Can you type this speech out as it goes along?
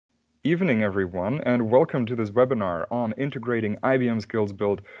evening, everyone, and welcome to this webinar on integrating IBM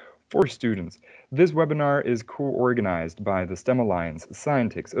SkillsBuild for students. This webinar is co-organized by the STEM Alliance,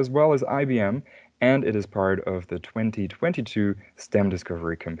 Scientix, as well as IBM, and it is part of the 2022 STEM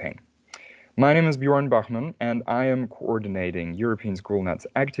Discovery Campaign. My name is Bjorn Bachmann, and I am coordinating European SchoolNet's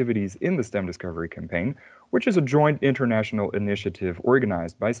activities in the STEM Discovery Campaign, which is a joint international initiative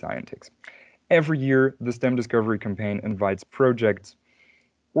organized by Scientix. Every year, the STEM Discovery Campaign invites projects,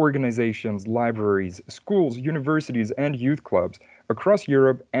 organizations, libraries, schools, universities, and youth clubs across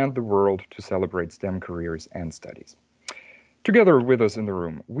Europe and the world to celebrate STEM careers and studies. Together with us in the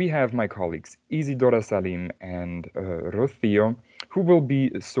room, we have my colleagues Isidora Salim and Rocio, who will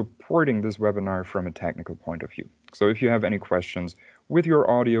be supporting this webinar from a technical point of view. So if you have any questions with your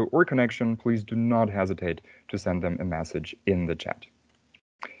audio or connection, please do not hesitate to send them a message in the chat.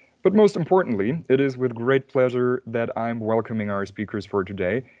 But most importantly, it is with great pleasure that I'm welcoming our speakers for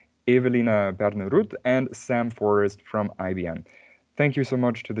today, Evelina Bernerud and Sam Forrest from IBM. Thank you so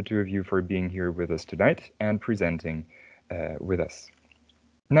much to the two of you for being here with us tonight and presenting with us.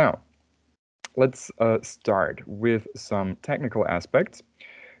 Now, let's start with some technical aspects.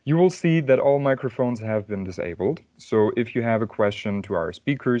 You will see that all microphones have been disabled, so if you have a question to our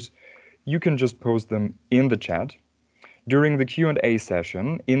speakers, you can just post them in the chat. During the Q&A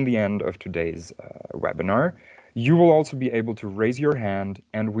session, in the end of today's webinar, you will also be able to raise your hand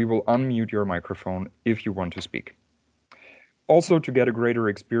and we will unmute your microphone if you want to speak. Also, to get a greater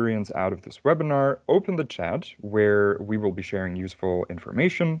experience out of this webinar, open the chat where we will be sharing useful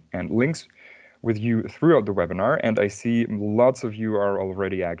information and links with you throughout the webinar. And I see lots of you are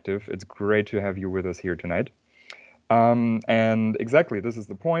already active. It's great to have you with us here tonight. And exactly, this is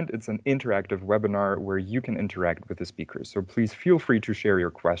the point. It's an interactive webinar where you can interact with the speakers. So please feel free to share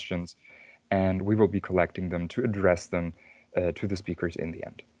your questions, and we will be collecting them to address them to the speakers in the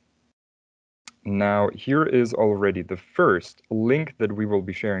end. Now, here is already the first link that we will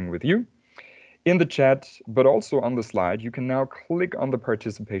be sharing with you. In the chat, but also on the slide, you can now click on the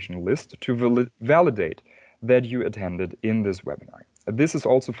participation list to validate that you attended in this webinar. This is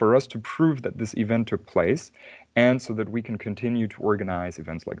also for us to prove that this event took place and so that we can continue to organize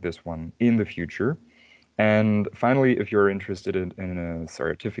events like this one in the future. And finally, if you're interested in a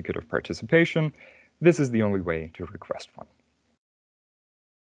certificate of participation, this is the only way to request one.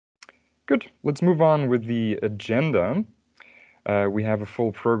 Good, let's move on with the agenda. We have a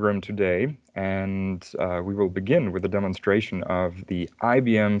full program today, and we will begin with a demonstration of the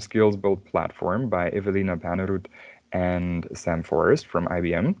IBM SkillsBuild platform by Evelina Bernerud and Sam Forrest from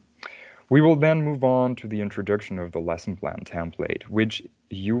IBM. We will then move on to the introduction of the lesson plan template, which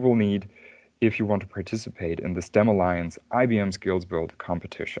you will need if you want to participate in the STEM Alliance-IBM SkillsBuild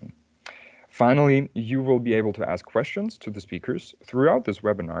competition. Finally, you will be able to ask questions to the speakers throughout this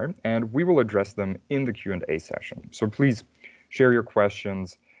webinar, and we will address them in the Q&A session. So please share your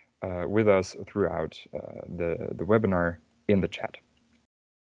questions with us throughout the webinar in the chat.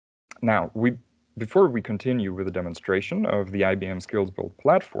 Now, before we continue with the demonstration of the IBM SkillsBuild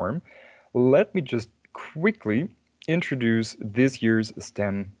platform, let me just quickly introduce this year's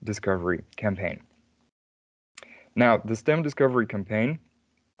STEM Discovery Campaign. Now, the STEM Discovery Campaign,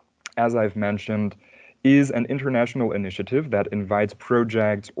 as I've mentioned, is an international initiative that invites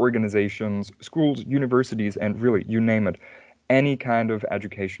projects, organizations, schools, universities, and really, you name it, any kind of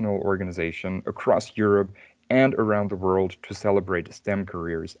educational organization across Europe and around the world to celebrate STEM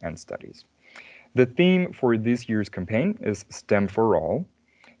careers and studies. The theme for this year's campaign is STEM for All,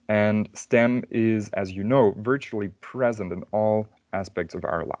 and STEM is, as you know, virtually present in all aspects of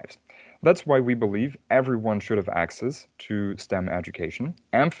our lives. That's why we believe everyone should have access to STEM education,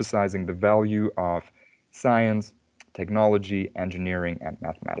 emphasizing the value of science, technology, engineering, and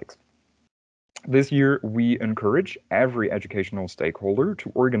mathematics. This year, we encourage every educational stakeholder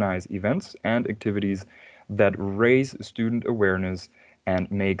to organize events and activities that raise student awareness and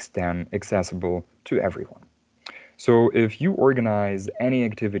make STEM accessible to everyone. So if you organize any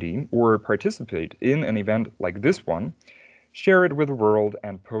activity or participate in an event like this one, share it with the world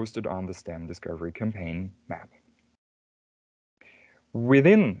and post it on the STEM Discovery Campaign map.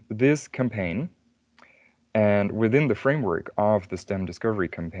 Within this campaign, and within the framework of the STEM Discovery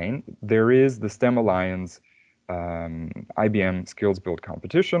Campaign, there is the STEM Alliance IBM SkillsBuild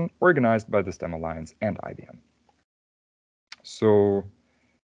competition organized by the STEM Alliance and IBM. So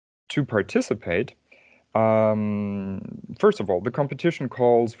to participate, first of all, the competition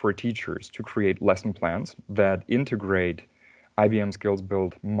calls for teachers to create lesson plans that integrate IBM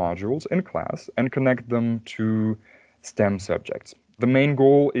SkillsBuild modules in class and connect them to STEM subjects. The main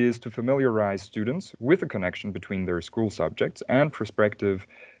goal is to familiarize students with the connection between their school subjects and prospective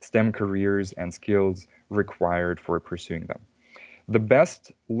STEM careers and skills required for pursuing them. The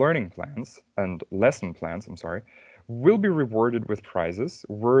best learning plans and lesson plans, will be rewarded with prizes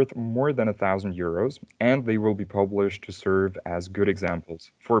worth more than €1,000, and they will be published to serve as good examples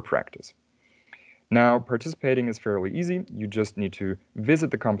for practice. Now, participating is fairly easy. You just need to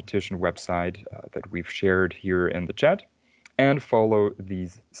visit the competition website that we've shared here in the chat and follow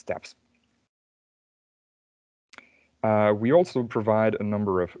these steps. We also provide a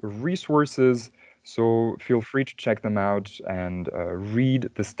number of resources, so feel free to check them out and read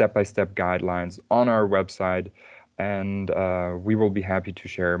the step-by-step guidelines on our website, and we will be happy to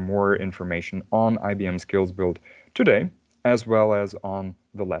share more information on IBM SkillsBuild today, as well as on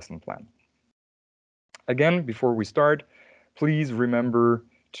the lesson plan. Again, before we start, please remember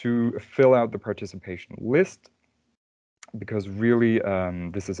to fill out the participation list, because really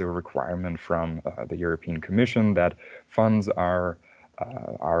this is a requirement from the European Commission that funds our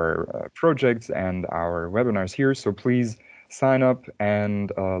projects and our webinars here. So please sign up and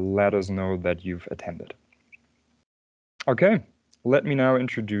let us know that you've attended. Okay, let me now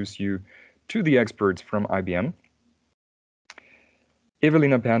introduce you to the experts from IBM.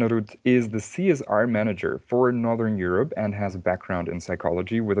 Evelina Panerud is the CSR manager for Northern Europe and has a background in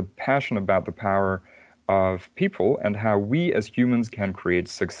psychology with a passion about the power of people and how we as humans can create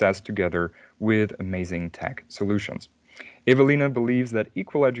success together with amazing tech solutions. Evelina believes that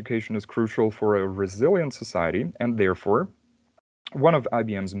equal education is crucial for a resilient society, and therefore, one of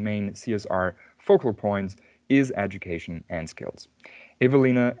IBM's main CSR focal points is education and skills.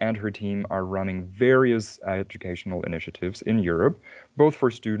 Evelina and her team are running various educational initiatives in Europe, both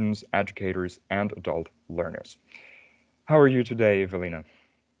for students, educators, and adult learners. How are you today, Evelina?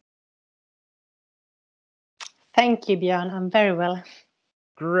 Thank you, Björn. I'm very well.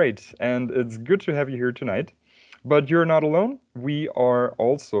 Great, and it's good to have you here tonight. But you're not alone. We are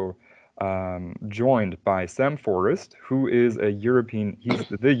also joined by Sam Forrest, who is he's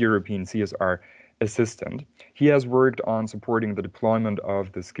the European CSR assistant. He has worked on supporting the deployment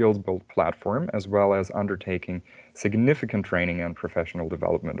of the SkillsBuild platform, as well as undertaking significant training and professional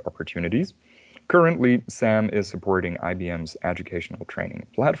development opportunities. Currently, Sam is supporting IBM's educational training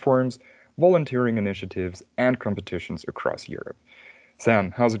platforms, volunteering initiatives, and competitions across Europe.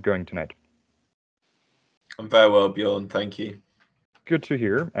 Sam, how's it going tonight? I'm very well, Bjorn. Thank you. Good to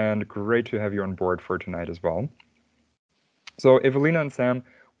hear, and great to have you on board for tonight as well. So Evelina and Sam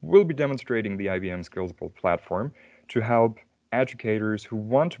will be demonstrating the IBM SkillsBuild platform to help educators who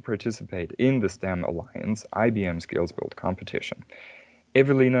want to participate in the STEM Alliance-IBM SkillsBuild competition.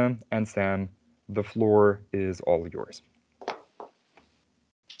 Evelina and Sam, the floor is all yours.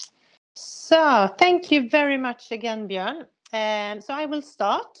 So thank you very much again, Björn. So I will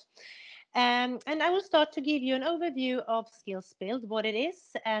start. And I will start to give you an overview of SkillsBuild, what it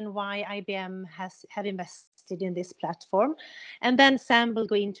is, and why IBM have invested in this platform. And then Sam will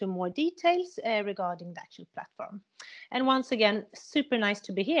go into more details regarding the actual platform. And once again, super nice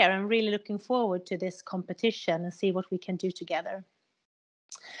to be here. I'm really looking forward to this competition and see what we can do together.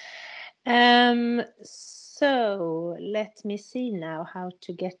 So let me see now how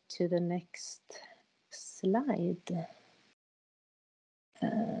to get to the next slide.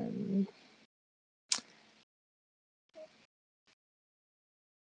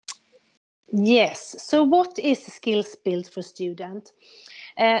 Yes, so what is SkillsBuild for students?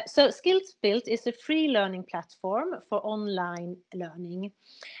 So SkillsBuild is a free learning platform for online learning.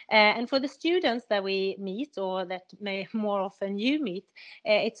 And for the students that we meet, or that may more often you meet,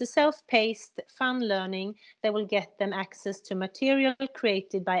 it's a self-paced, fun learning that will get them access to material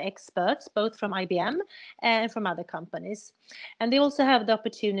created by experts, both from IBM and from other companies. And they also have the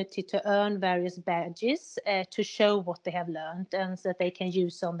opportunity to earn various badges to show what they have learned and so that they can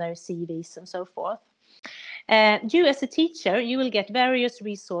use on their CVs and so forth. You as a teacher, you will get various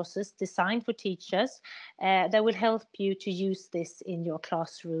resources designed for teachers that will help you to use this in your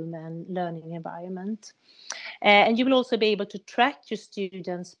classroom and learning environment. And you will also be able to track your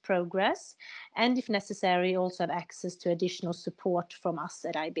students' progress and, if necessary, also have access to additional support from us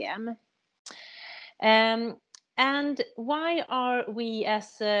at IBM. And why are we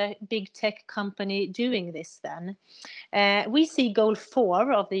as a big tech company doing this then? We see goal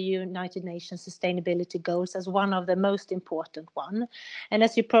 4 of the United Nations Sustainability Goals as one of the most important one. And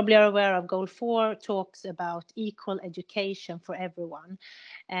as you probably are aware of, goal 4 talks about equal education for everyone.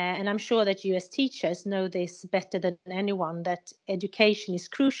 And I'm sure that you as teachers know this better than anyone, that education is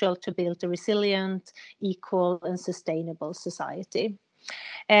crucial to build a resilient, equal and sustainable society.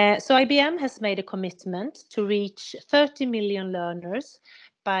 So IBM has made a commitment to reach 30 million learners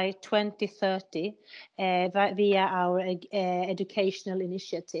by 2030 via our educational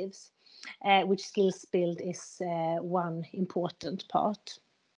initiatives, which SkillsBuild is one important part.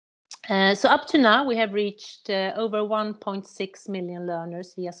 So up to now, we have reached over 1.6 million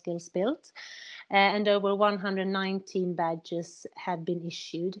learners via SkillsBuild, and over 119 badges have been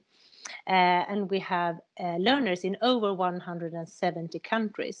issued. And we have learners in over 170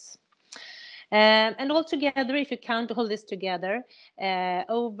 countries. And altogether, if you count all this together,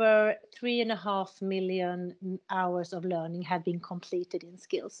 over 3.5 million hours of learning have been completed in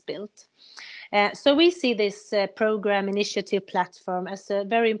SkillsBuild. So we see this program initiative platform as a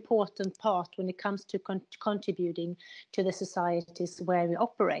very important part when it comes to contributing to the societies where we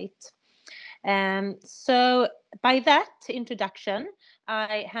operate. So by that introduction,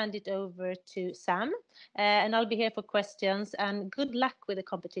 I hand it over to Sam, and I'll be here for questions, and good luck with the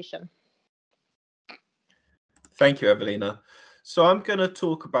competition. Thank you, Evelina. So I'm going to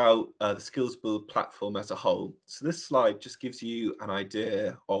talk about the SkillsBuild platform as a whole. So this slide just gives you an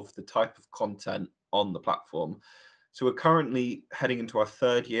idea of the type of content on the platform. So we're currently heading into our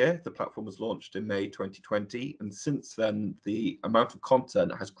third year. The platform was launched in May 2020, and since then the amount of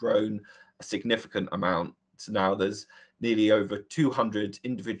content has grown a significant amount. So now there's nearly over 200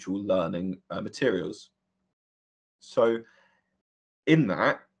 individual learning materials. So in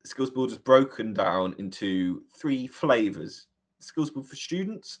that, SkillsBuild is broken down into 3 flavors: SkillsBuild for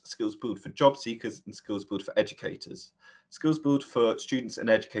students, SkillsBuild for job seekers, and SkillsBuild for educators. SkillsBuild for students and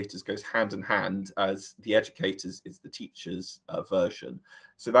educators goes hand in hand, as the educators is the teachers' version.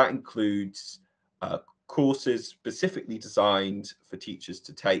 So that includes courses specifically designed for teachers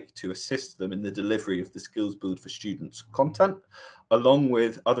to take to assist them in the delivery of the SkillsBuild for students content, along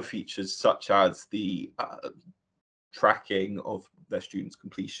with other features such as the tracking of their students'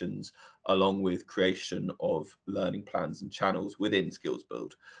 completions, along with creation of learning plans and channels within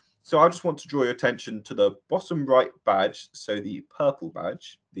SkillsBuild. So I just want to draw your attention to the bottom right badge, so the purple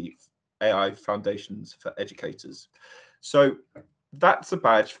badge, the AI Foundations for Educators. So that's a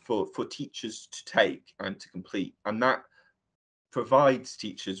badge for teachers to take and to complete, and that provides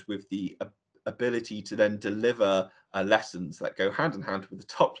teachers with the ability to then deliver lessons that go hand in hand with the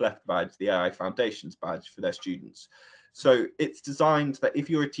top left badge, the AI Foundations badge, for their students. So it's designed that if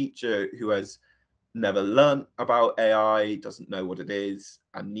you're a teacher who has never learned about AI, doesn't know what it is,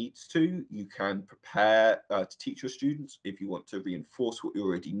 and needs to, you can prepare to teach your students. If you want to reinforce what you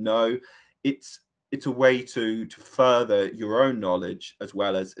already know, it's a way to further your own knowledge as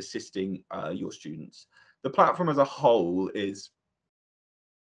well as assisting your students. The platform as a whole is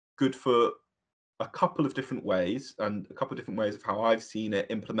good for a couple of different ways, and a couple of different ways of how I've seen it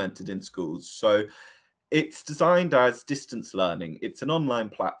implemented in schools. So it's designed as distance learning. It's an online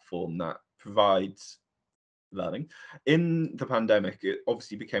platform that provides learning. In the pandemic, it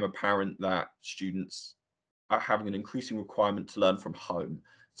obviously became apparent that students are having an increasing requirement to learn from home.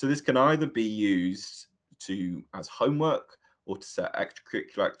 So this can either be used as homework, or to set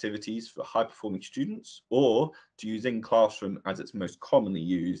extracurricular activities for high-performing students, or to use in classroom as it's most commonly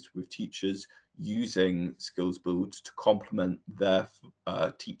used, with teachers using SkillsBuild to complement their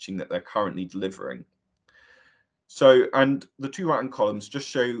teaching that they're currently delivering. So, and the 2 right-hand columns just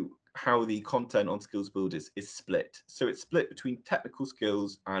show how the content on SkillsBuild is split. So it's split between technical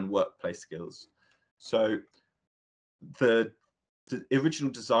skills and workplace skills. So the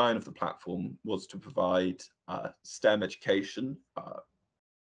original design of the platform was to provide STEM education.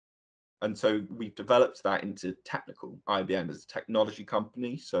 And so we've developed that into technical. IBM is a technology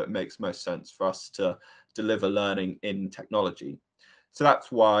company, so it makes most sense for us to deliver learning in technology. So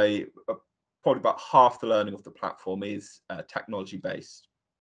that's why probably about half the learning of the platform is technology based.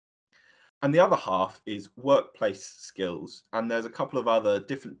 And the other half is workplace skills. And there's a couple of other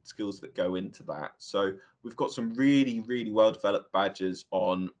different skills that go into that. So we've got some really, really well developed badges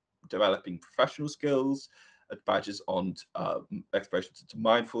on developing professional skills, badges on exposure to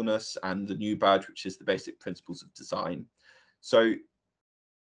mindfulness, and the new badge, which is the basic principles of design. So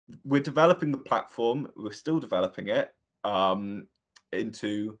we're developing the platform. We're still developing it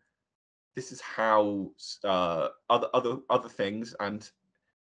into this is how other things. And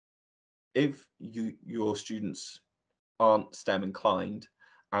if your students aren't STEM inclined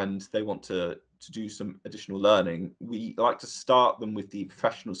and they want to do some additional learning, we like to start them with the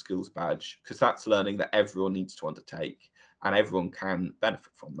professional skills badge, because that's learning that everyone needs to undertake and everyone can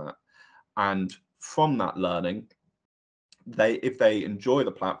benefit from that. And from that learning, if they enjoy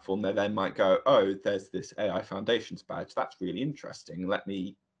the platform, they then might go, oh, there's this AI Foundations badge, that's really interesting, let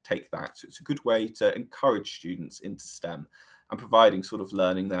me take that. So it's a good way to encourage students into STEM and providing sort of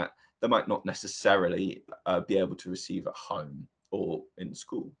learning that they might not necessarily be able to receive at home or in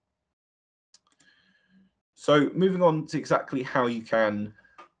school. So moving on to exactly how you can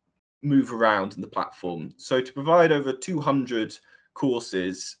move around in the platform. So to provide over 200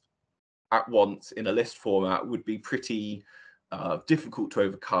 courses at once in a list format would be pretty difficult to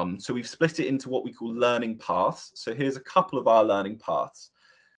overcome. So we've split it into what we call learning paths. So here's a couple of our learning paths.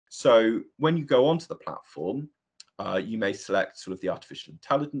 So when you go onto the platform, you may select sort of the artificial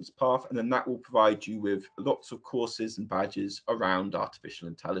intelligence path, and then that will provide you with lots of courses and badges around artificial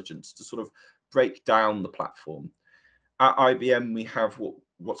intelligence to sort of break down the platform. At IBM, we have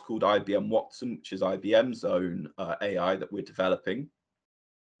what's called IBM Watson, which is IBM's own AI that we're developing.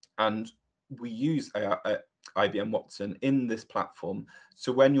 And we use IBM Watson in this platform.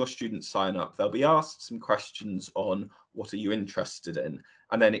 So when your students sign up, they'll be asked some questions on what are you interested in?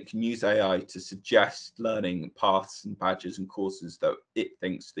 And then it can use AI to suggest learning paths and badges and courses that it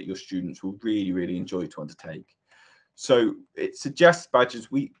thinks that your students will really, really enjoy to undertake. So it suggests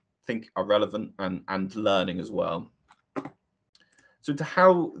badges we think are relevant and learning as well. So to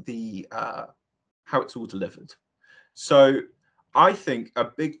how it's all delivered. So I think a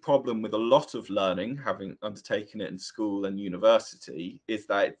big problem with a lot of learning, having undertaken it in school and university, is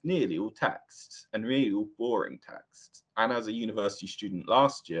that it's nearly all text and really all boring text. And as a university student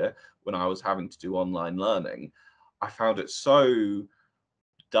last year, when I was having to do online learning, I found it so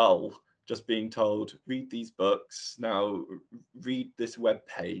dull just being told, read these books, now read this web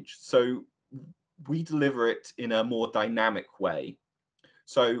page. So we deliver it in a more dynamic way.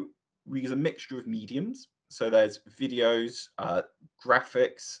 So we use a mixture of mediums. So there's videos,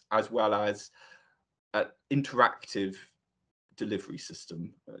 graphics, as well as interactive delivery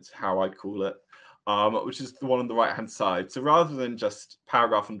system. That's how I'd call it, which is the one on the right-hand side. So rather than just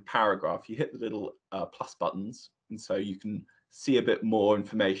paragraph and paragraph, you hit the little plus buttons, and so you can see a bit more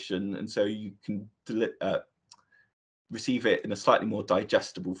information, and so you can receive it in a slightly more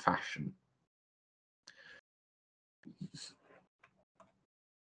digestible fashion.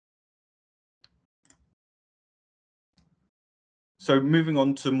 So moving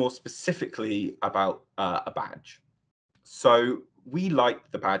on to more specifically about a badge. So we like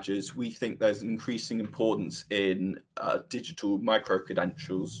the badges. We think there's an increasing importance in digital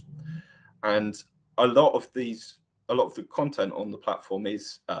micro-credentials. And a lot of the content on the platform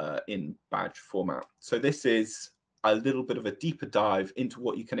is in badge format. So this is a little bit of a deeper dive into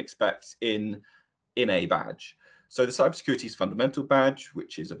what you can expect in a badge. So the Cybersecurity Fundamental badge,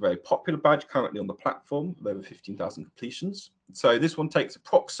 which is a very popular badge currently on the platform, with over 15,000 completions. So this one takes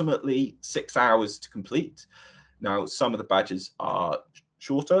approximately 6 hours to complete. Now, some of the badges are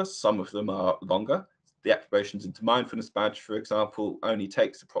shorter, some of them are longer. The Explorations into Mindfulness badge, for example, only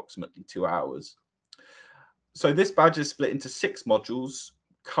takes approximately 2 hours. So this badge is split into 6 modules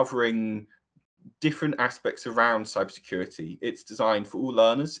covering different aspects around cybersecurity. It's designed for all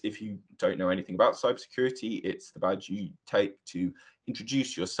learners. If you don't know anything about cybersecurity, it's the badge you take to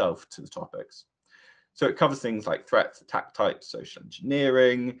introduce yourself to the topics. So it covers things like threats, attack types, social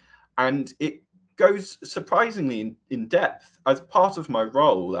engineering, and it goes surprisingly in depth. As part of my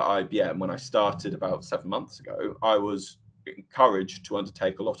role at IBM, when I started about 7 months ago, I was encouraged to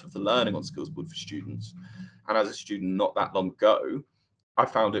undertake a lot of the learning on SkillsBuild for students. And as a student not that long ago, I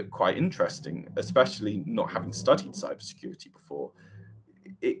found it quite interesting, especially not having studied cybersecurity before.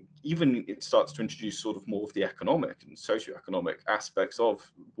 It starts to introduce sort of more of the economic and socioeconomic aspects of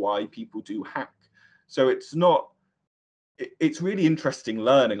why people do hack. So it's really interesting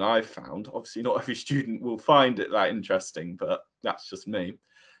learning, I've found. Obviously, not every student will find it that interesting, but that's just me.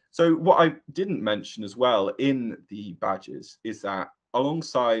 So what I didn't mention as well in the badges is that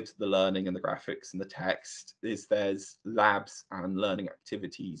alongside the learning and the graphics and the text there's labs and learning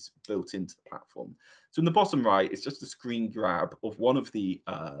activities built into the platform. So in the bottom right, it's just a screen grab of one of the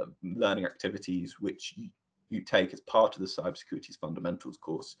learning activities which you take as part of the Cybersecurity Fundamentals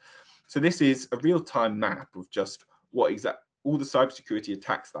course. So this is a real-time map of just all the cybersecurity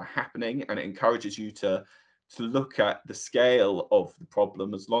attacks that are happening, and it encourages you to look at the scale of the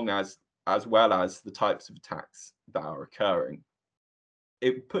problem as well as the types of attacks that are occurring.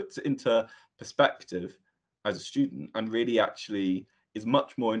 It puts it into perspective as a student and really actually is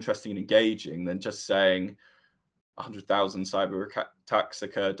much more interesting and engaging than just saying 100,000 cyber attacks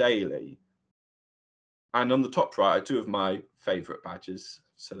occur daily. And on the top right are 2 of my favorite badges.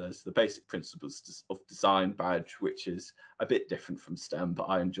 So there's the Basic Principles of Design badge, which is a bit different from STEM, but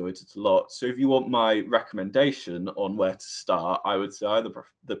I enjoyed it a lot. So if you want my recommendation on where to start, I would say either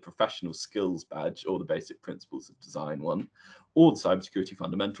the Professional Skills badge or the Basic Principles of Design one, or the Cybersecurity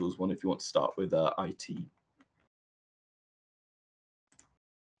Fundamentals one if you want to start with IT.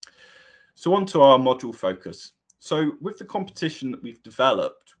 So on to our module focus. So with the competition that we've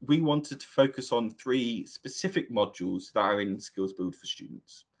developed, we wanted to focus on 3 specific modules that are in SkillsBuild for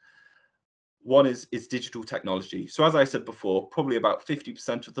students. One is digital technology. So as I said before, probably about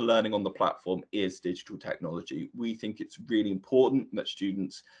 50% of the learning on the platform is digital technology. We think it's really important that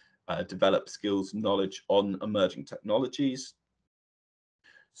students develop skills, knowledge on emerging technologies.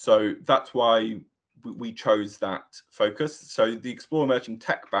 So that's why we chose that focus. So the Explore Emerging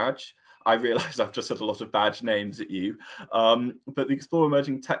Tech badge, I realize I've just said a lot of badge names at you, but the Explore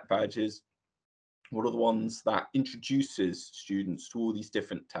Emerging Tech badge is one of the ones that introduces students to all these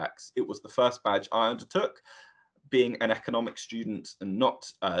different techs. It was the first badge I undertook. Being an economics student and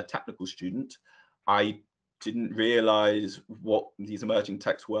not a technical student, I didn't realize what these emerging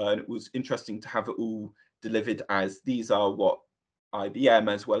techs were, and it was interesting to have it all delivered as these are what IBM,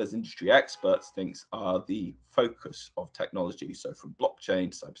 as well as industry experts, thinks are the focus of technology. So from blockchain,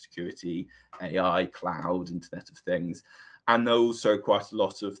 cybersecurity, AI, cloud, Internet of Things. And also quite a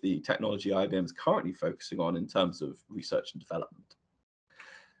lot of the technology IBM is currently focusing on in terms of research and development.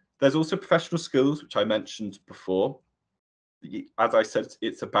 There's also professional skills, which I mentioned before. As I said,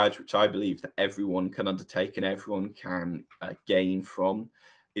 it's a badge which I believe that everyone can undertake and everyone can gain from.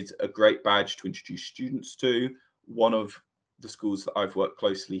 It's a great badge to introduce students to. One of the schools that I've worked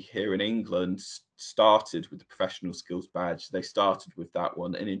closely here in England started with the professional skills badge. They started with that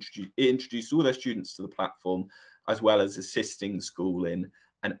one and introduced all their students to the platform, as well as assisting the school in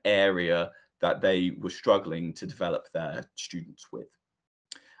an area that they were struggling to develop their students with.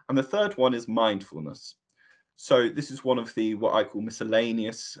 And the third one is mindfulness. So this is one of the what I call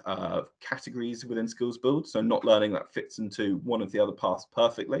miscellaneous categories within SkillsBuild. So not learning that fits into one of the other paths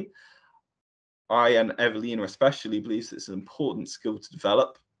perfectly. I and Evelina especially believes it's an important skill to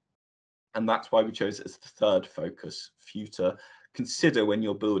develop. And that's why we chose it as the third focus for you to consider when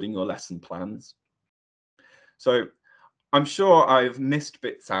you're building your lesson plans. So I'm sure I've missed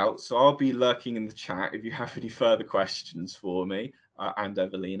bits out, so I'll be lurking in the chat if you have any further questions for me and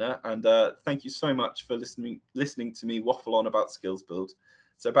Evelina. And thank you so much for listening to me waffle on about SkillsBuild.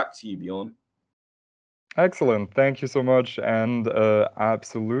 So back to you, Bjorn. Excellent. Thank you so much. And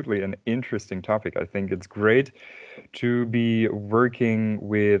absolutely an interesting topic. I think it's great to be working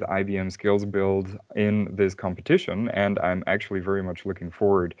with IBM SkillsBuild in this competition. And I'm actually very much looking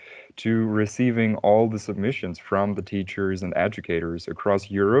forward to receiving all the submissions from the teachers and educators across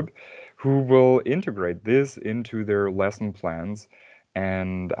Europe who will integrate this into their lesson plans.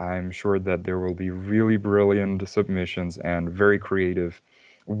 And I'm sure that there will be really brilliant submissions and very creative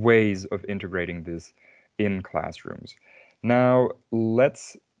ways of integrating this in classrooms. Now, let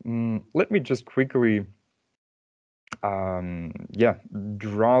me just quickly draw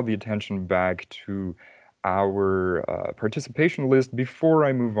the attention back to our participation list before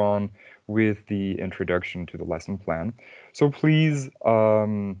I move on with the introduction to the lesson plan. So please,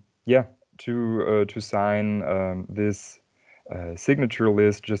 to sign this signature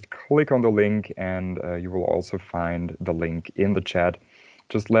list, just click on the link, and you will also find the link in the chat.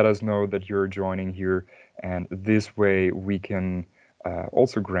 Just let us know that you're joining here, and this way we can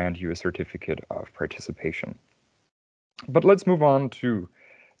also grant you a certificate of participation. But let's move on to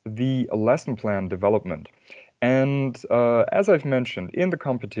the lesson plan development. And as I've mentioned, in the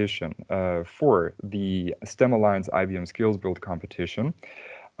competition for the STEM Alliance-IBM SkillsBuild competition,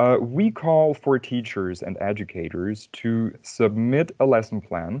 we call for teachers and educators to submit a lesson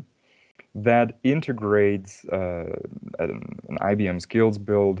plan that integrates an IBM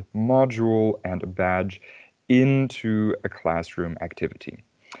SkillsBuild module and a badge into a classroom activity.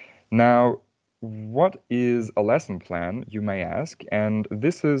 Now, what is a lesson plan, you may ask, and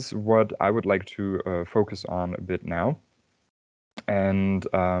this is what I would like to focus on a bit now. And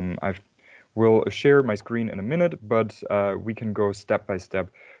I will share my screen in a minute, but we can go step by step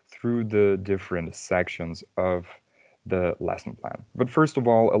through the different sections of the lesson plan. But first of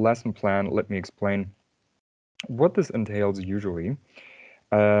all, a lesson plan, let me explain what this entails usually.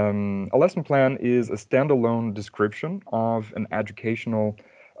 A lesson plan is a standalone description of an educational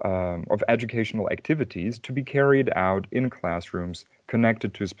activities to be carried out in classrooms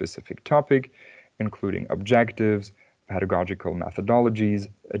connected to a specific topic, including objectives, pedagogical methodologies,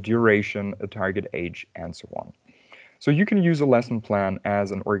 a duration, a target age, and so on. So you can use a lesson plan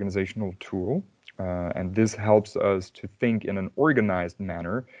as an organizational tool, and this helps us to think in an organized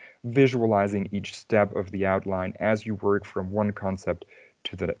manner, visualizing each step of the outline as you work from one concept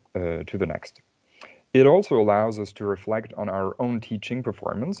to the next. It also allows us to reflect on our own teaching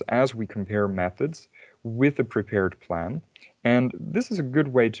performance as we compare methods with a prepared plan. And this is a good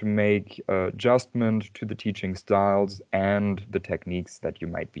way to make adjustment to the teaching styles and the techniques that you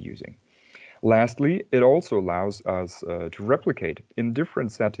might be using. Lastly, it also allows us to replicate in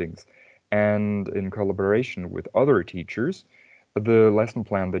different settings and in collaboration with other teachers the lesson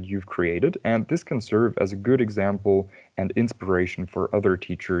plan that you've created, and this can serve as a good example and inspiration for other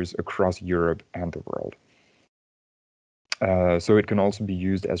teachers across Europe and the world. So it can also be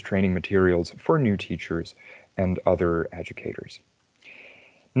used as training materials for new teachers and other educators.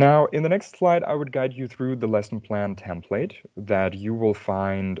 Now, in the next slide, I would guide you through the lesson plan template that you will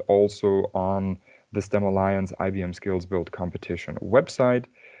find also on the STEM Alliance-IBM SkillsBuild competition website.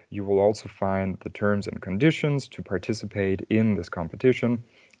 You will also find the terms and conditions to participate in this competition,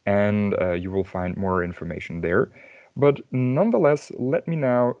 and you will find more information there. But nonetheless, let me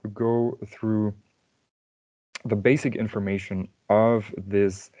now go through the basic information of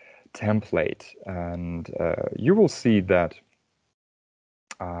this template, and you will see that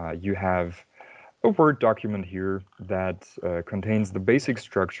you have a Word document here that contains the basic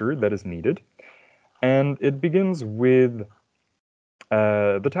structure that is needed, and it begins with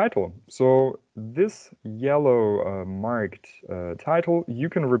the title. So this yellow marked title, you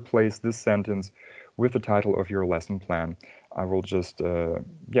can replace this sentence with the title of your lesson plan. I will just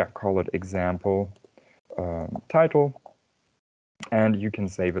call it example title, and you can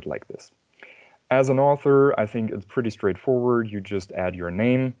save it like this. As an author, I think it's pretty straightforward. You just add your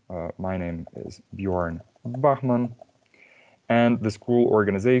name. My name is Bjorn Bachmann. And the school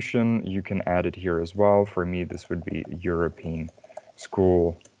organization, you can add it here as well. For me, this would be European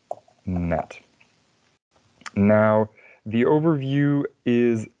School Net. Now, the overview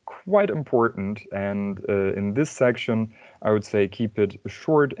is quite important, and in this section, I would say keep it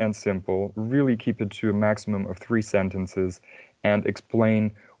short and simple. Really keep it to a maximum of 3 sentences and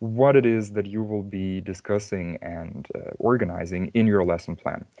explain what it is that you will be discussing and organizing in your lesson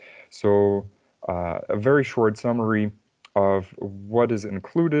plan. So a very short summary of what is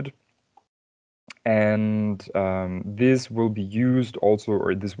included, and this will be used also,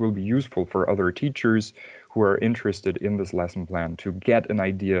 or this will be useful for other teachers who are interested in this lesson plan to get an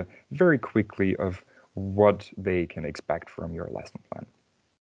idea very quickly of what they can expect from your lesson plan.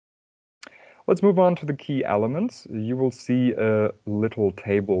 Let's move on to the key elements. You will see a little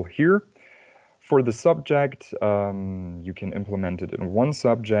table here. For the subject, you can implement it in one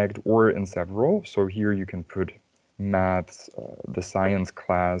subject or in several. So here you can put maths, the science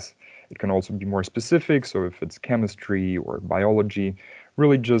class. It can also be more specific, so if it's chemistry or biology,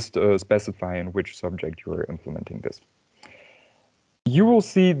 really just specify in which subject you are implementing this. You will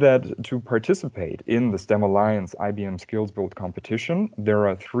see that to participate in the STEM Alliance-IBM SkillsBuild competition, there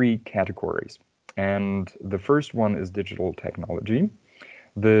are 3 categories. And the first one is digital technology.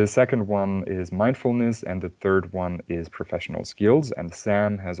 The second one is mindfulness, and the third one is professional skills. And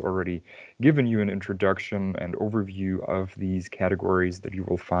Sam has already given you an introduction and overview of these categories that you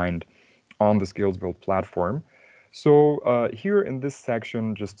will find on the SkillsBuild platform. So here in this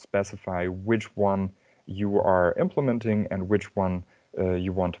section, just specify which one you are implementing and which one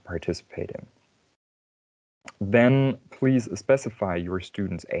you want to participate in. Then please specify your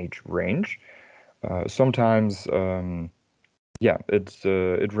student's age range. Sometimes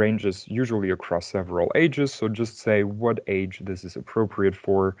it ranges usually across several ages, so just say what age this is appropriate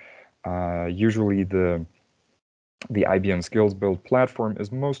for. Usually the IBM SkillsBuild platform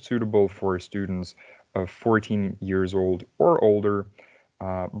is most suitable for students of 14 years old or older,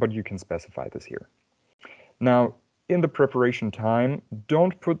 but you can specify this here. Now, in the preparation time,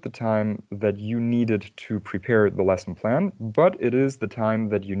 don't put the time that you needed to prepare the lesson plan, but it is the time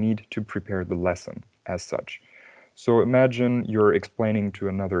that you need to prepare the lesson as such. So imagine you're explaining to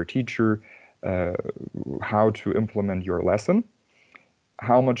another teacher how to implement your lesson.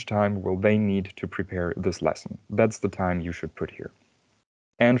 How much time will they need to prepare this lesson? That's the time you should put here.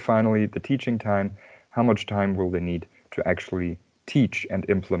 And finally, the teaching time. How much time will they need to actually teach and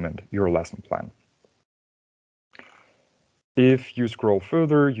implement your lesson plan? If you scroll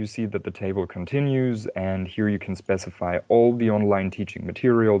further, you see that the table continues, and here you can specify all the online teaching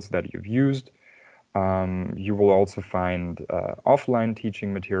materials that you've used. You will also find offline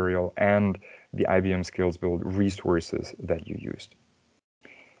teaching material and the IBM SkillsBuild resources that you used.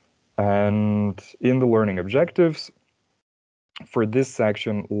 And in the learning objectives, for this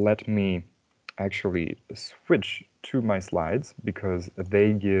section, let me actually switch to my slides because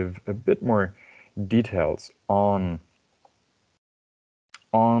they give a bit more details on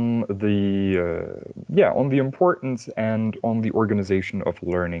the importance and on the organization of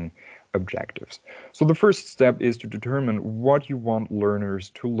learning objectives. So the first step is to determine what you want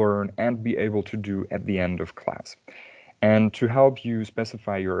learners to learn and be able to do at the end of class. And to help you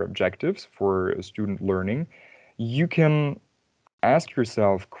specify your objectives for student learning, you can ask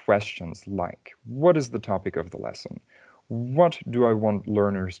yourself questions like, what is the topic of the lesson? What do I want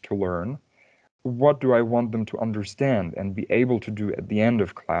learners to learn? What do I want them to understand and be able to do at the end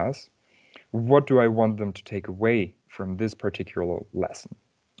of class? What do I want them to take away from this particular lesson?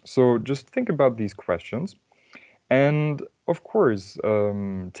 So just think about these questions. And of course,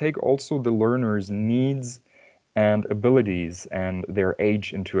 take also the learner's needs and abilities and their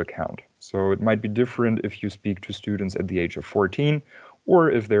age into account. So it might be different if you speak to students at the age of 14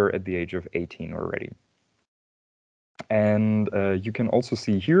 or if they're at the age of 18 already. And you can also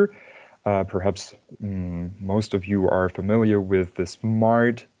see here, perhaps most of you are familiar with the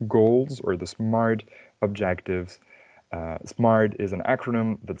SMART goals or the SMART objectives. SMART is an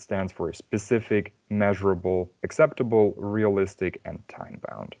acronym that stands for specific, measurable, acceptable, realistic, and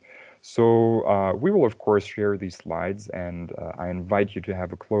time-bound. So we will, of course, share these slides, and I invite you to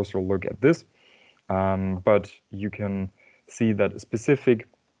have a closer look at this. But you can see that specific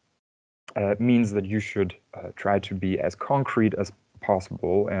means that you should try to be as concrete as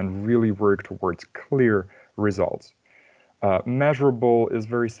possible and really work towards clear results. Measurable is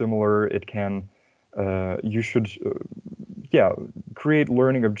very similar. It can, you should, create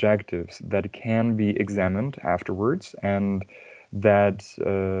learning objectives that can be examined afterwards and that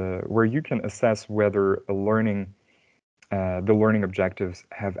where you can assess whether the learning objectives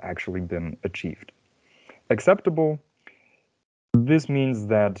have actually been achieved. Acceptable. This means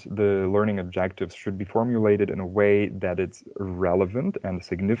that the learning objectives should be formulated in a way that it's relevant and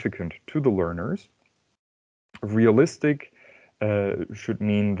significant to the learners. Realistic should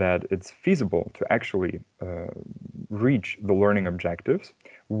mean that it's feasible to actually reach the learning objectives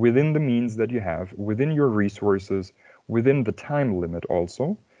within the means that you have, within your resources, within the time limit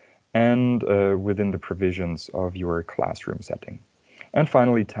also, and within the provisions of your classroom setting. And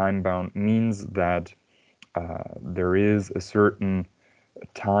finally, time-bound means that there is a certain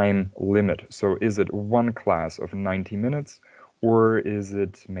time limit. So is it one class of 90 minutes or is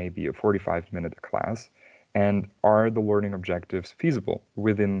it maybe a 45-minute class? And are the learning objectives feasible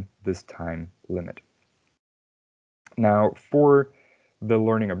within this time limit? Now, for the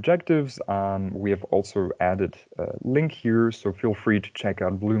learning objectives, we have also added a link here, so feel free to check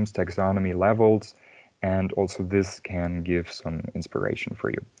out Bloom's taxonomy levels, and also this can give some inspiration for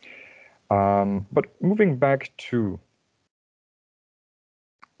you. But moving back to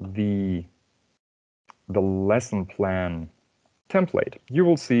the lesson plan template, you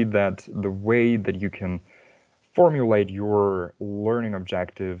will see that the way that you can formulate your learning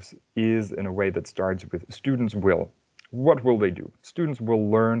objectives is in a way that starts with students will. What will they do? Students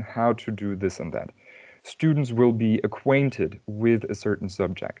will learn how to do this and that. Students will be acquainted with a certain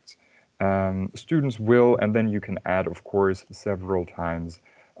subject. Students will, and then you can add, of course, several times.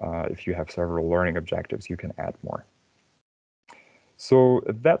 If you have several learning objectives, you can add more. So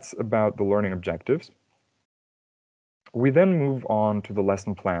that's about the learning objectives. We then move on to the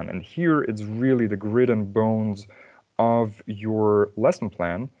lesson plan, and here it's really the grit and bones of your lesson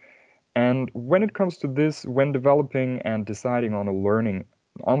plan. And when it comes to this, when developing and deciding on the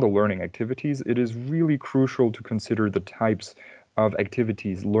learning activities, it is really crucial to consider the types of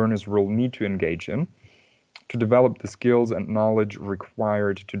activities learners will need to engage in to develop the skills and knowledge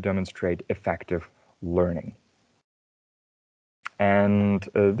required to demonstrate effective learning. And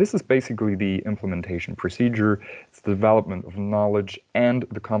this is basically the implementation procedure. It's the development of knowledge and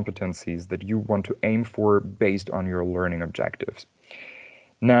the competencies that you want to aim for based on your learning objectives.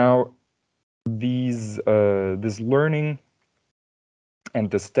 Now, this learning and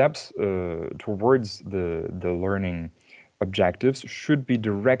the steps towards the learning objectives should be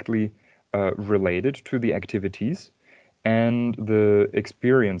directly related to the activities and the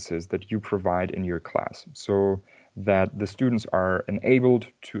experiences that you provide in your class, so that the students are enabled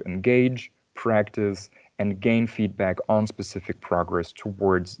to engage, practice, and gain feedback on specific progress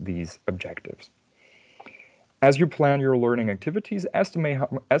towards these objectives. As you plan your learning activities,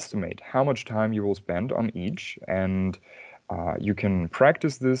 estimate how much time you will spend on each, and you can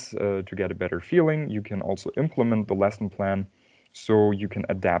practice this to get a better feeling. You can also implement the lesson plan so you can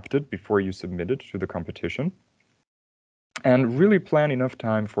adapt it before you submit it to the competition. And really plan enough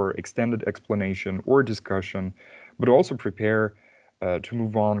time for extended explanation or discussion, but also prepare to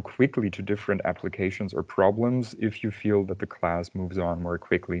move on quickly to different applications or problems if you feel that the class moves on more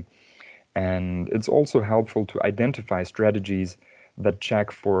quickly. And it's also helpful to identify strategies that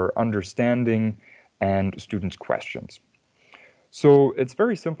check for understanding and students' questions. So it's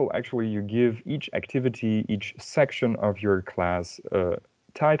very simple, actually. You give each activity, each section of your class a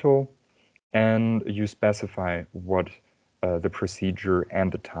title, and you specify what the procedure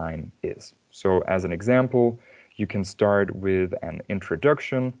and the time is. So as an example, You can start with an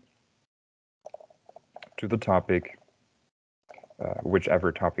introduction to the topic,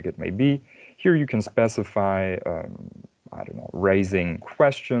 whichever topic it may be. Here you can specify, I don't know, raising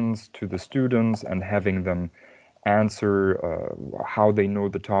questions to the students and having them answer how they know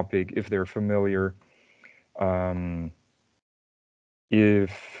the topic, if they're familiar,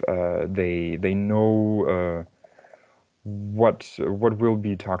 if they know what will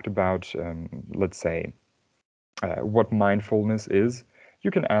be talked about, let's say, what mindfulness is. You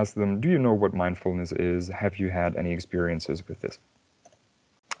can ask them, do you know what mindfulness is? Have you had any experiences with this?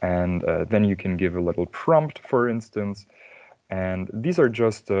 And then you can give a little prompt, for instance. And these are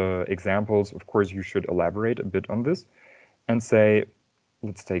just examples. Of course, you should elaborate a bit on this and say,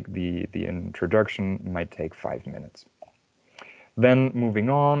 let's take the introduction, might take 5 minutes. Then moving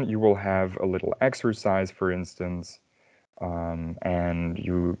on, you will have a little exercise, for instance, and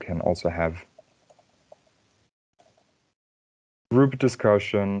you can also have group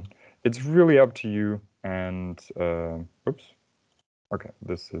discussion. It's really up to you. And oops, okay,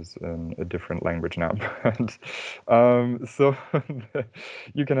 this is in a different language now. But so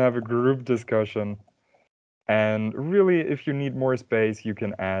you can have a group discussion, and really, if you need more space, you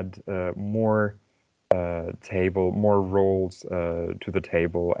can add more roles to the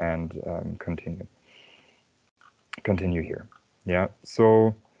table and continue here. Yeah,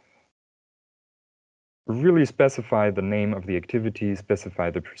 so really specify the name of the activity, specify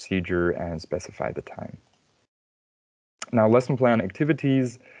the procedure, and specify the time. Now, lesson plan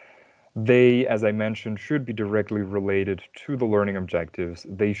activities, they, as I mentioned, should be directly related to the learning objectives.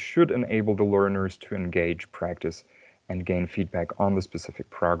 They should enable the learners to engage, practice, and gain feedback on the specific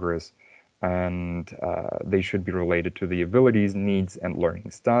progress. And they should be related to the abilities, needs, and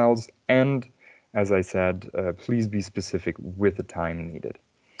learning styles. And as I said, please be specific with the time needed.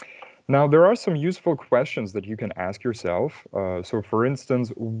 Now, there are some useful questions that you can ask yourself. So for instance,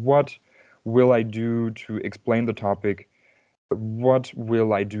 what will I do to explain the topic? What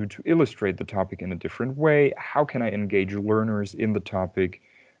will I do to illustrate the topic in a different way? How can I engage learners in the topic?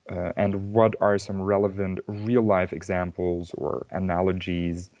 And what are some relevant real-life examples or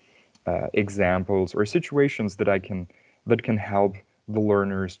analogies, examples or situations that can help the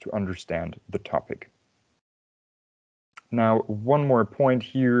learners to understand the topic? Now, one more point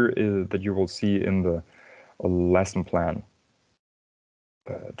here is that you will see in the lesson plan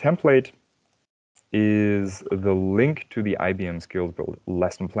template is the link to the IBM SkillsBuild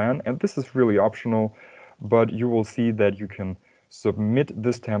lesson plan. And this is really optional, but you will see that you can submit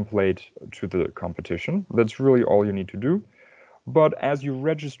this template to the competition. That's really all you need to do. But as you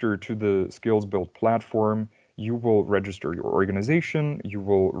register to the SkillsBuild platform, you will register your organization, you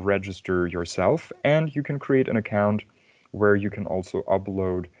will register yourself, and you can create an account where you can also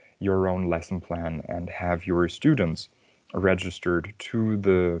upload your own lesson plan and have your students registered to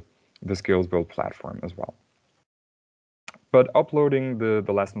the SkillsBuild platform as well. But uploading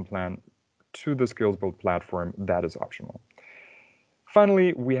the lesson plan to the SkillsBuild platform, that is optional.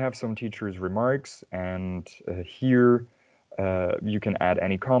 Finally, we have some teachers' remarks, and here you can add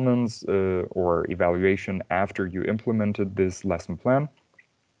any comments or evaluation after you implemented this lesson plan.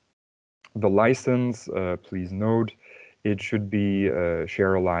 The license, please note, it should be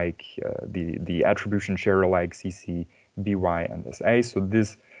share alike, the attribution share alike CC, BY, and SA. So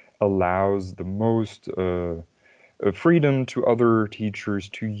this allows the most freedom to other teachers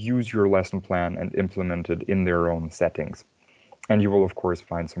to use your lesson plan and implement it in their own settings. And you will, of course,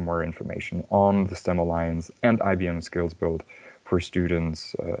 find some more information on the STEM Alliance and IBM SkillsBuild for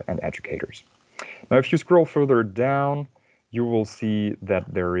students and educators. Now, if you scroll further down, you will see that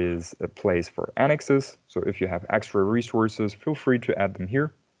there is a place for annexes. So if you have extra resources, feel free to add them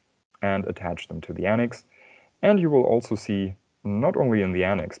here and attach them to the annex. And you will also see, not only in the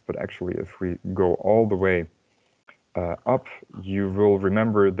annex, but actually if we go all the way up, you will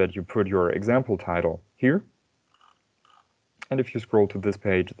remember that you put your example title here. And if you scroll to this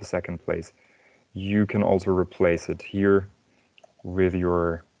page, the second place, you can also replace it here with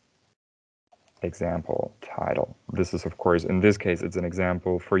your example title. This is, of course, in this case, it's an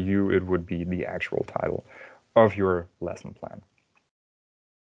example. For you, it would be the actual title of your lesson plan.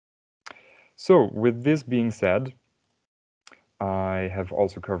 So with this being said, I have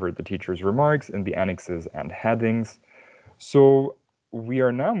also covered the teacher's remarks in the annexes and headings. So we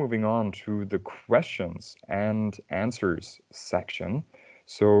are now moving on to the questions and answers section.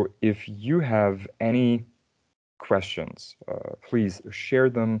 So if you have any questions, please share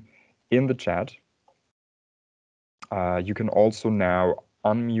them in the chat. You can also now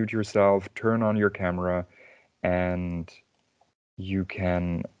unmute yourself, turn on your camera, and you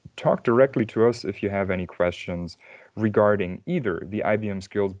can talk directly to us if you have any questions regarding either the IBM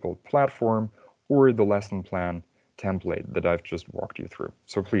SkillsBuild platform or the lesson plan template that I've just walked you through.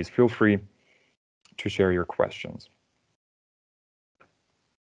 So please feel free to share your questions.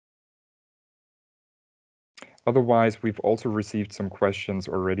 Otherwise, we've also received some questions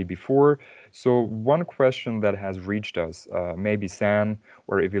already before. So one question that has reached us, maybe Sam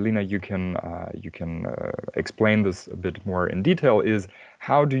or Evelina, you can explain this a bit more in detail, is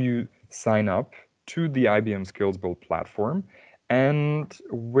how do you sign up to the IBM SkillsBuild platform, and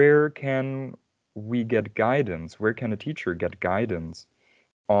where can we get guidance? Where can a teacher get guidance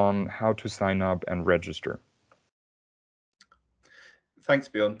on how to sign up and register? Thanks,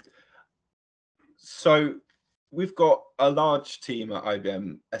 Bjorn. So we've got a large team at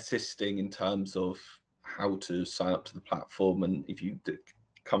IBM assisting in terms of how to sign up to the platform and if you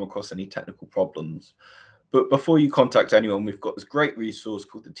come across any technical problems. But before you contact anyone, we've got this great resource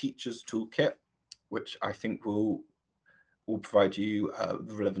called the Teachers Toolkit, which I think will provide you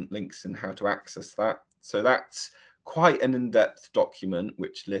relevant links in how to access that. So that's quite an in-depth document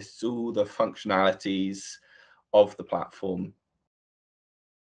which lists all the functionalities of the platform,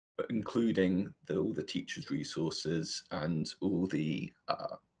 including all the teachers' resources and all the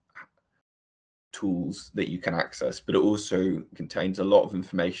tools that you can access, but it also contains a lot of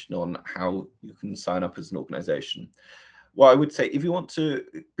information on how you can sign up as an organization. Well, I would say if you want to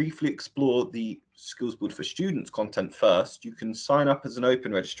briefly explore the SkillsBuild for Students content first, you can sign up as an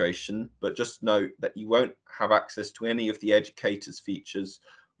open registration, but just note that you won't have access to any of the educators features.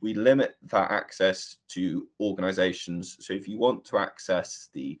 We limit that access to organizations. So if you want to access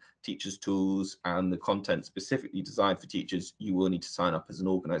the teachers tools and the content specifically designed for teachers, you will need to sign up as an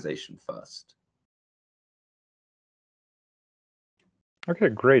organization first. Okay,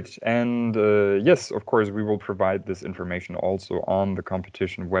 great. And yes, of course, we will provide this information also on the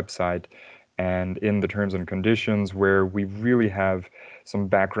competition website and in the terms and conditions, where we really have some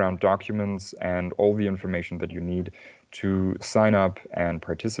background documents and all the information that you need to sign up and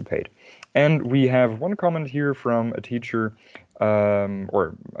participate. And we have one comment here from a teacher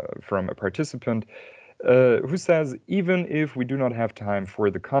or from a participant who says, even if we do not have time for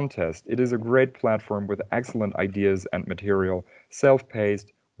the contest, it is a great platform with excellent ideas and material,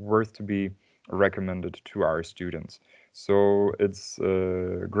 self-paced, worth to be recommended to our students. So it's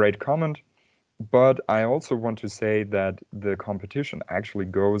a great comment. But I also want to say that the competition actually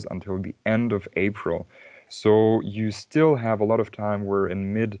goes until the end of April. So you still have a lot of time. We're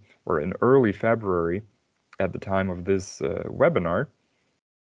in mid or in early February at the time of this webinar.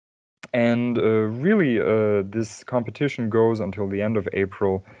 And really, this competition goes until the end of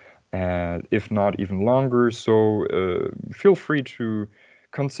April, if not even longer. So feel free to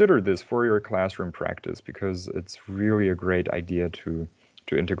consider this for your classroom practice, because it's really a great idea to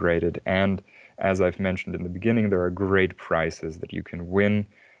integrate it. And as I've mentioned in the beginning, there are great prizes that you can win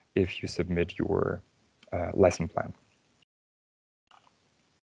if you submit your lesson plan.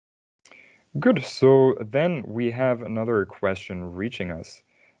 Good. So then we have another question reaching us.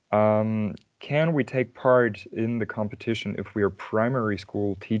 Can we take part in the competition if we are primary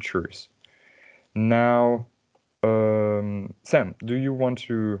school teachers? Now, Sam, do you want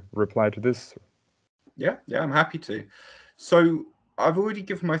to reply to this? Yeah, I'm happy to. So I've already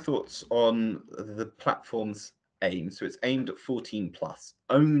given my thoughts on the platform's aim. So it's aimed at 14 plus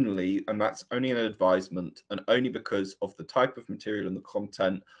only, and that's only an advisement and only because of the type of material and the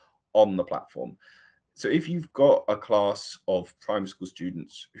content on the platform. So if you've got a class of primary school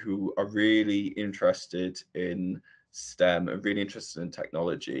students who are really interested in STEM and really interested in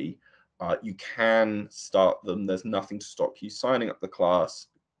technology, you can start them. There's nothing to stop you signing up the class,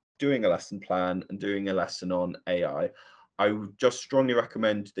 doing a lesson plan and doing a lesson on AI. I would just strongly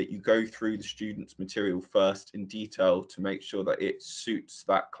recommend that you go through the students' material first in detail to make sure that it suits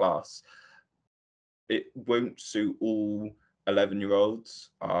that class. It won't suit all 11-year-olds.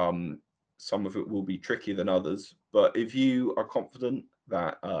 Some of it will be trickier than others, but if you are confident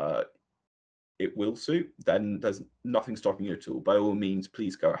that it will suit, then there's nothing stopping you at all. By all means,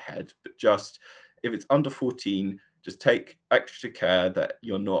 please go ahead. But just if it's under 14, just take extra care that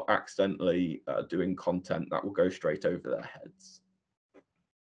you're not accidentally doing content that will go straight over their heads.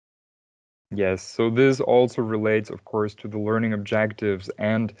 Yes, so this also relates, of course, to the learning objectives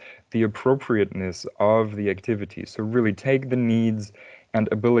and the appropriateness of the activity. So really take the needs and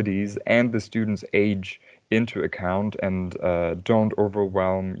abilities and the student's age into account, and don't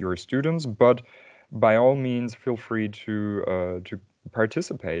overwhelm your students. But by all means, feel free to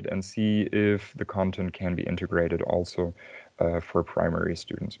participate and see if the content can be integrated also for primary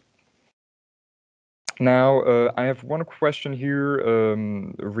students. Now, I have one question here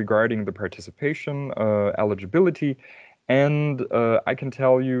regarding the participation eligibility, and I can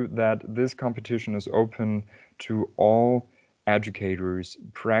tell you that this competition is open to all educators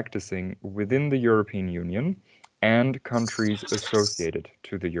practicing within the European Union and countries associated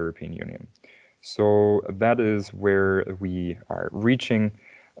to the European Union. So that is where we are reaching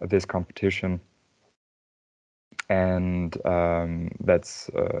this competition, and that's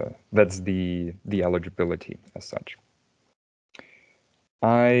the eligibility as such.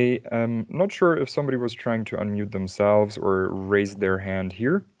 I am not sure if somebody was trying to unmute themselves or raise their hand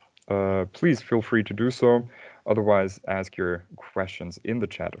here. Please feel free to do so. Otherwise, ask your questions in the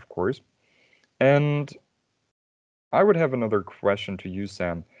chat, of course. And I would have another question to you,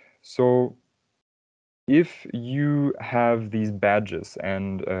 Sam. So if you have these badges,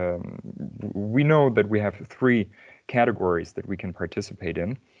 and we know that we have 3 categories that we can participate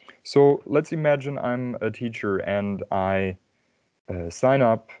in. So let's imagine I'm a teacher and I sign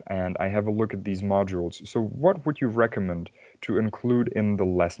up and I have a look at these modules. So what would you recommend to include in the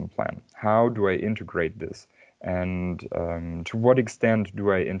lesson plan? How do I integrate this? And to what extent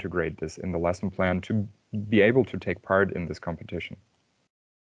do I integrate this in the lesson plan to be able to take part in this competition?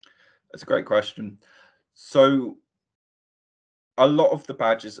 That's a great question. So a lot of the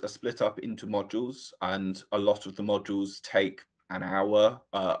badges are split up into modules, and a lot of the modules take an hour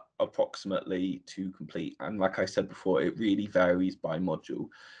approximately to complete. And like I said before, it really varies by module.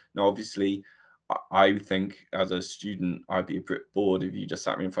 Now, obviously, I think as a student, I'd be a bit bored if you just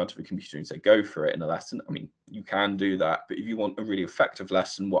sat me in front of a computer and said, go for it in a lesson. I mean, you can do that, but if you want a really effective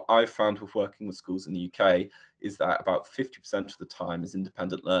lesson, what I've found with working with schools in the UK is that about 50% of the time is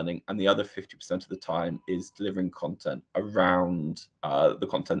independent learning, and the other 50% of the time is delivering content around the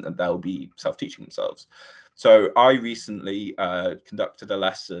content that they'll be self-teaching themselves. So I recently conducted a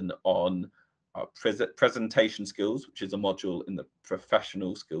lesson on presentation skills, which is a module in the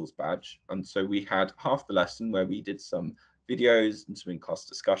professional skills badge. And so we had half the lesson where we did some videos and some in-class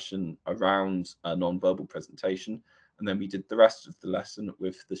discussion around non-verbal presentation. And then we did the rest of the lesson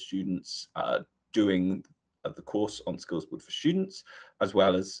with the students doing the course on SkillsBuild for students, as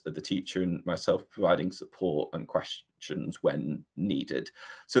well as the teacher and myself providing support and questions when needed.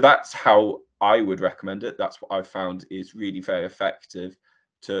 So that's how I would recommend it. That's what I've found is really very effective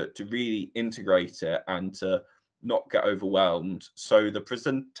to really integrate it and to not get overwhelmed. So the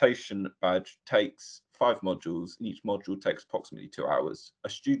presentation badge takes 5 modules, and each module takes approximately 2 hours. A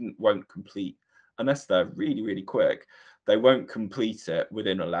student won't complete, unless they're really, really quick, they won't complete it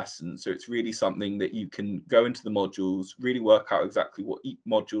within a lesson. So it's really something that you can go into the modules, really work out exactly what each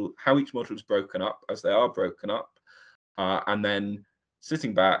module, how each module is broken up as they are broken up, and then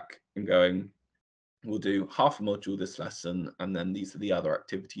sitting back and going, we'll do half a module this lesson, and then these are the other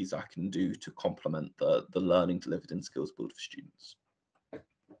activities I can do to complement the learning delivered in SkillsBuild for students.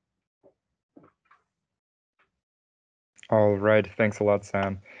 All right, thanks a lot,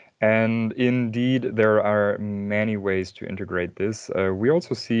 Sam. And indeed, there are many ways to integrate this. We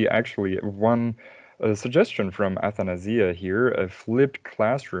also see actually one suggestion from Athanasia here, a flipped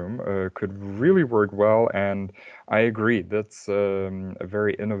classroom could really work well, and I agree, that's a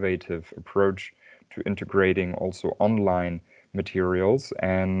very innovative approach to integrating also online materials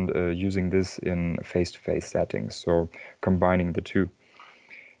and using this in face-to-face settings, so combining the two.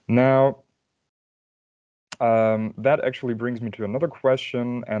 Now, that actually brings me to another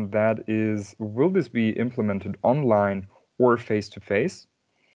question, and that is, will this be implemented online or face-to-face?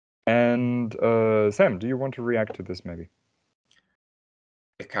 And Sam, do you want to react to this maybe?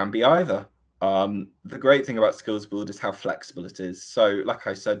 It can be either. The great thing about SkillsBuild is how flexible it is. So like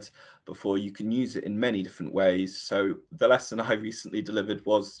I said before, you can use it in many different ways. So the lesson I recently delivered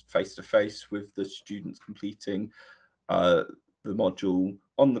was face-to-face with the students completing the module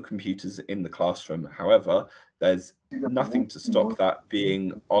on the computers in the classroom. However, there's nothing to stop that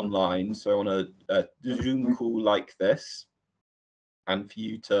being online. So on a Zoom call like this, and for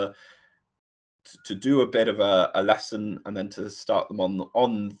you to do a bit of a lesson and then to start them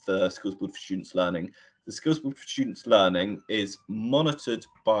on the SkillsBuild for Students Learning. The SkillsBuild for Students Learning is monitored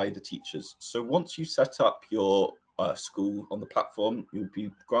by the teachers. So once you set up your school on the platform, you'll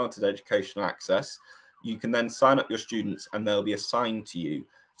be granted educational access. You can then sign up your students and they'll be assigned to you.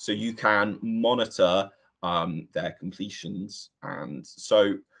 So you can monitor their completions. And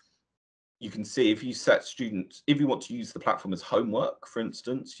so you can see if you set students, if you want to use the platform as homework, for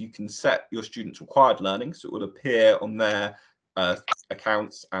instance, you can set your students' required learning. So it will appear on their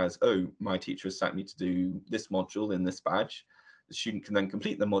accounts as, oh, my teacher has sent me to do this module in this badge. the student can then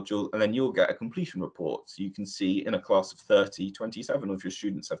complete the module, and then you'll get a completion report. So you can see in a class of 30, 27 of your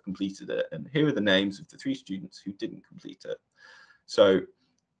students have completed it. And here are the names of the 3 students who didn't complete it. So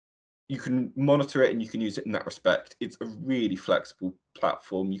you can monitor it and you can use it in that respect. It's a really flexible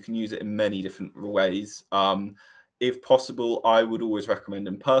platform. You can use it in many different ways. If possible, I would always recommend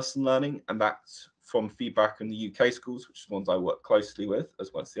in-person learning, and that's from feedback in the UK schools, which is the ones I work closely with,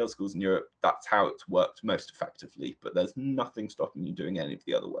 as well as the other schools in Europe. That's how it's worked most effectively, but there's nothing stopping you doing any of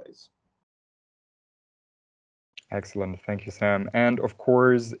the other ways. Excellent. Thank you, Sam. And of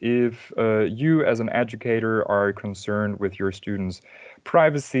course, if you as an educator are concerned with your students'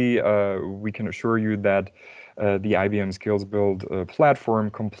 privacy, we can assure you that the IBM SkillsBuild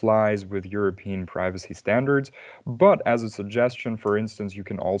platform complies with European privacy standards. But as a suggestion, for instance, you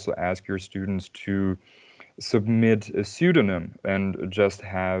can also ask your students to submit a pseudonym and just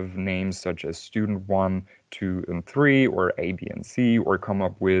have names such as student 1, 2, and 3, or A, B, and C, or come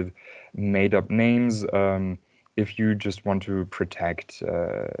up with made-up names. If you just want to protect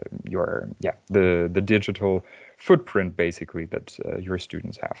the digital footprint, basically, that your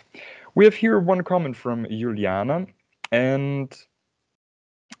students have. We have here one comment from Juliana, and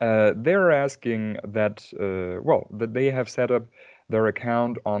they're asking that, that they have set up their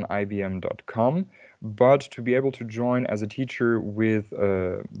account on ibm.com, but to be able to join as a teacher with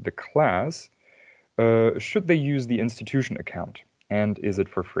the class, should they use the institution account, and is it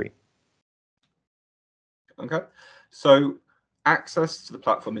for free? Okay, so access to the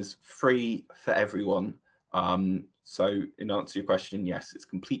platform is free for everyone. So in answer to your question, yes, it's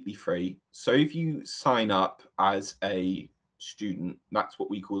completely free. So if you sign up as a student, that's what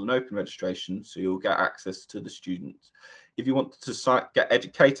we call an open registration. So you'll get access to the students. If you want to get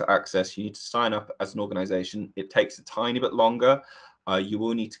educator access, you need to sign up as an organization. It takes a tiny bit longer. You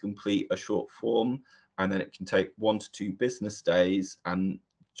will need to complete a short form, and then it can take 1 to 2 business days, and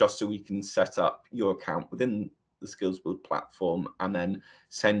just so we can set up your account within the SkillsBuild platform and then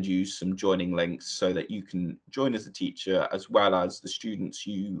send you some joining links so that you can join as a teacher, as well as the students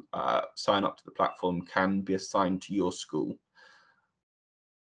you sign up to the platform can be assigned to your school.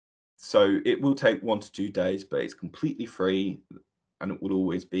 So it will take 1 to 2 days, but it's completely free, and it will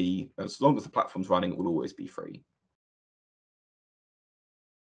always be, as long as the platform's running, it will always be free.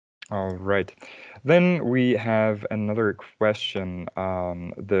 All right. Then we have another question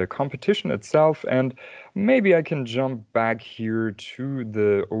on the competition itself, and maybe I can jump back here to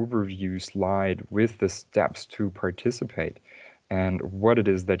the overview slide with the steps to participate and what it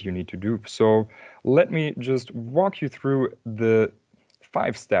is that you need to do. So let me just walk you through the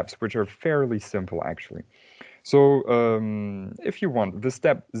 5 steps, which are fairly simple, actually. So if you want, the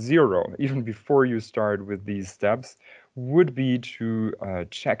step 0, even before you start with these steps, would be to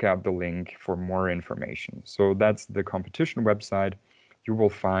check out the link for more information. So that's the competition website. You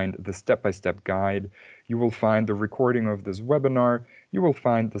will find the step-by-step guide. You will find the recording of this webinar. You will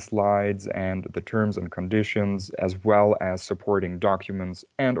find the slides and the terms and conditions, as well as supporting documents,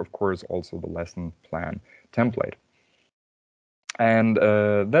 and of course also the lesson plan template. And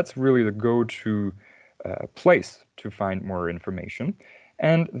that's really the go-to place to find more information.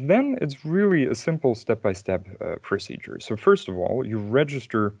 And then it's really a simple step-by-step procedure. So first of all, you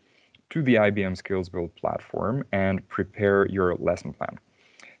register to the IBM SkillsBuild platform and prepare your lesson plan.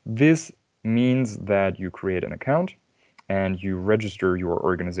 This means that you create an account and you register your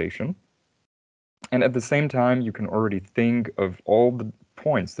organization. And at the same time, you can already think of all the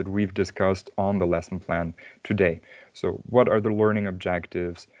points that we've discussed on the lesson plan today. So what are the learning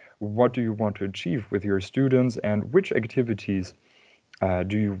objectives? What do you want to achieve with your students, and which activities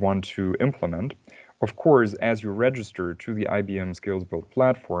do you want to implement? Of course, as you register to the IBM SkillsBuild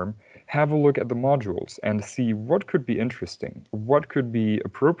platform, have a look at the modules and see what could be interesting, what could be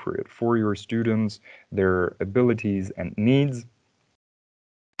appropriate for your students, their abilities and needs,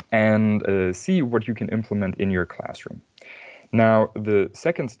 and see what you can implement in your classroom. Now, the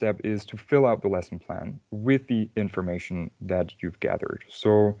second step is to fill out the lesson plan with the information that you've gathered.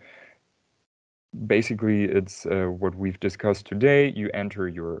 So basically, it's what we've discussed today. You enter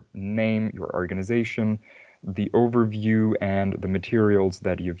your name, your organization, the overview, and the materials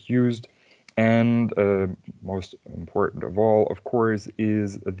that you've used. And most important of all, of course,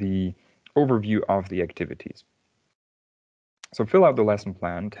 is the overview of the activities. So fill out the lesson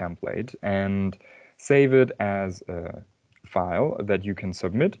plan template and save it as a file that you can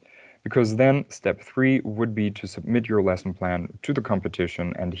submit, because then step 3 would be to submit your lesson plan to the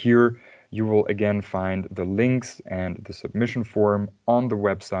competition. And here you will again find the links and the submission form on the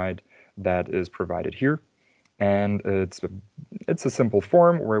website that is provided here. And it's a simple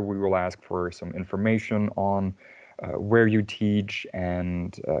form where we will ask for some information on where you teach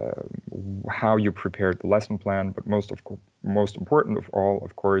and how you prepared the lesson plan, but most important of all,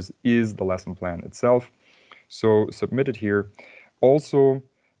 of course, is the lesson plan itself. So submit it here. Also,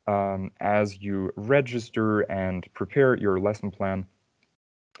 as you register and prepare your lesson plan,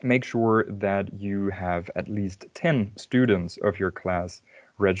 make sure that you have at least 10 students of your class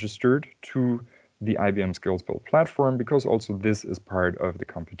registered to the IBM SkillsBuild platform, because also this is part of the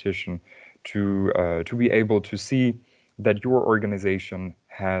competition to be able to see that your organization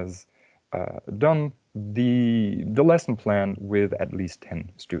has done the lesson plan with at least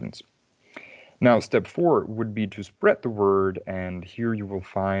 10 students. Now, step 4 would be to spread the word, and here you will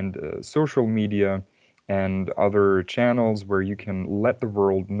find social media and other channels where you can let the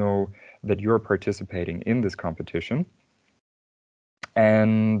world know that you're participating in this competition.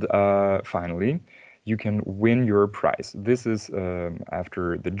 And finally, you can win your prize. This is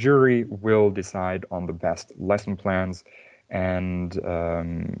after the jury will decide on the best lesson plans, and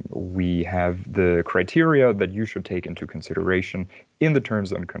we have the criteria that you should take into consideration in the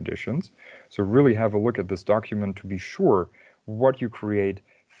terms and conditions. So really have a look at this document to be sure what you create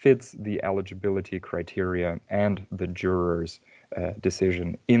fits the eligibility criteria and the juror's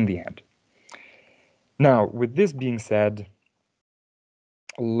decision in the end. Now, with this being said,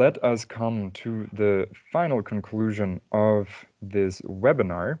 let us come to the final conclusion of this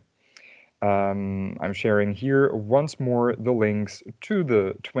webinar. I'm sharing here once more the links to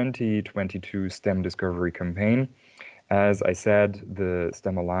the 2022 STEM Discovery Campaign. As I said, the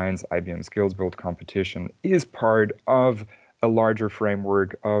STEM Alliance-IBM SkillsBuild competition is part of a larger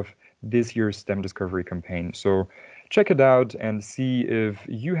framework of this year's STEM Discovery Campaign. So check it out and see if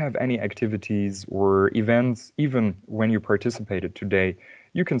you have any activities or events. Even when you participated today,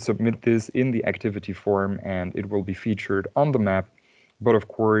 you can submit this in the activity form and it will be featured on the map. But of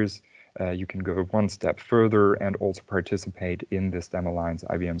course, you can go one step further and also participate in the STEM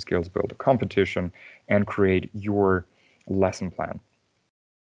Alliance-IBM SkillsBuild competition and create your lesson plan.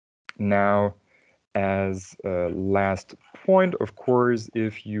 Now, as a last point, of course,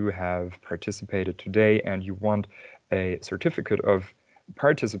 if you have participated today and you want a certificate of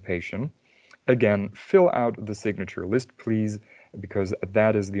participation, again, fill out the signature list, please, because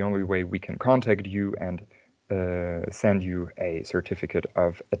that is the only way we can contact you and send you a certificate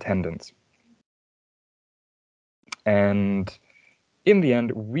of attendance. And in the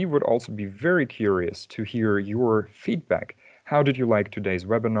end, we would also be very curious to hear your feedback. How did you like today's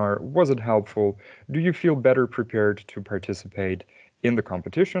webinar? Was it helpful? Do you feel better prepared to participate in the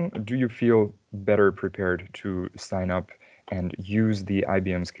competition? Do you feel better prepared to sign up and use the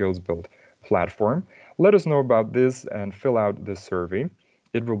IBM SkillsBuild platform? Let us know about this and fill out this survey.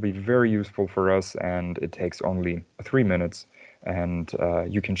 It will be very useful for us, and it takes only 3 minutes, and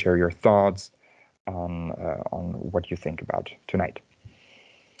you can share your thoughts on what you think about tonight.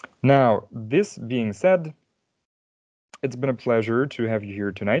 Now, this being said, it's been a pleasure to have you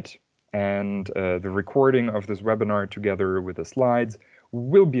here tonight, and the recording of this webinar together with the slides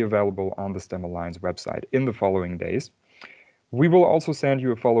will be available on the STEM Alliance website in the following days. We will also send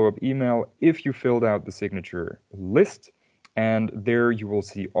you a follow-up email if you filled out the signature list, and there you will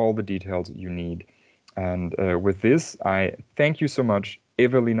see all the details you need. And with this, I thank you so much,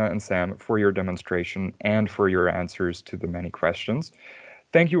 Evelina and Sam, for your demonstration and for your answers to the many questions.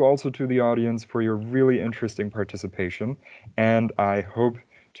 Thank you also to the audience for your really interesting participation, and I hope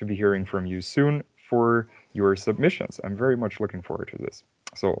to be hearing from you soon for your submissions. I'm very much looking forward to this.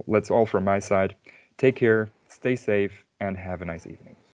 So that's all from my side. Take care, stay safe, and have a nice evening.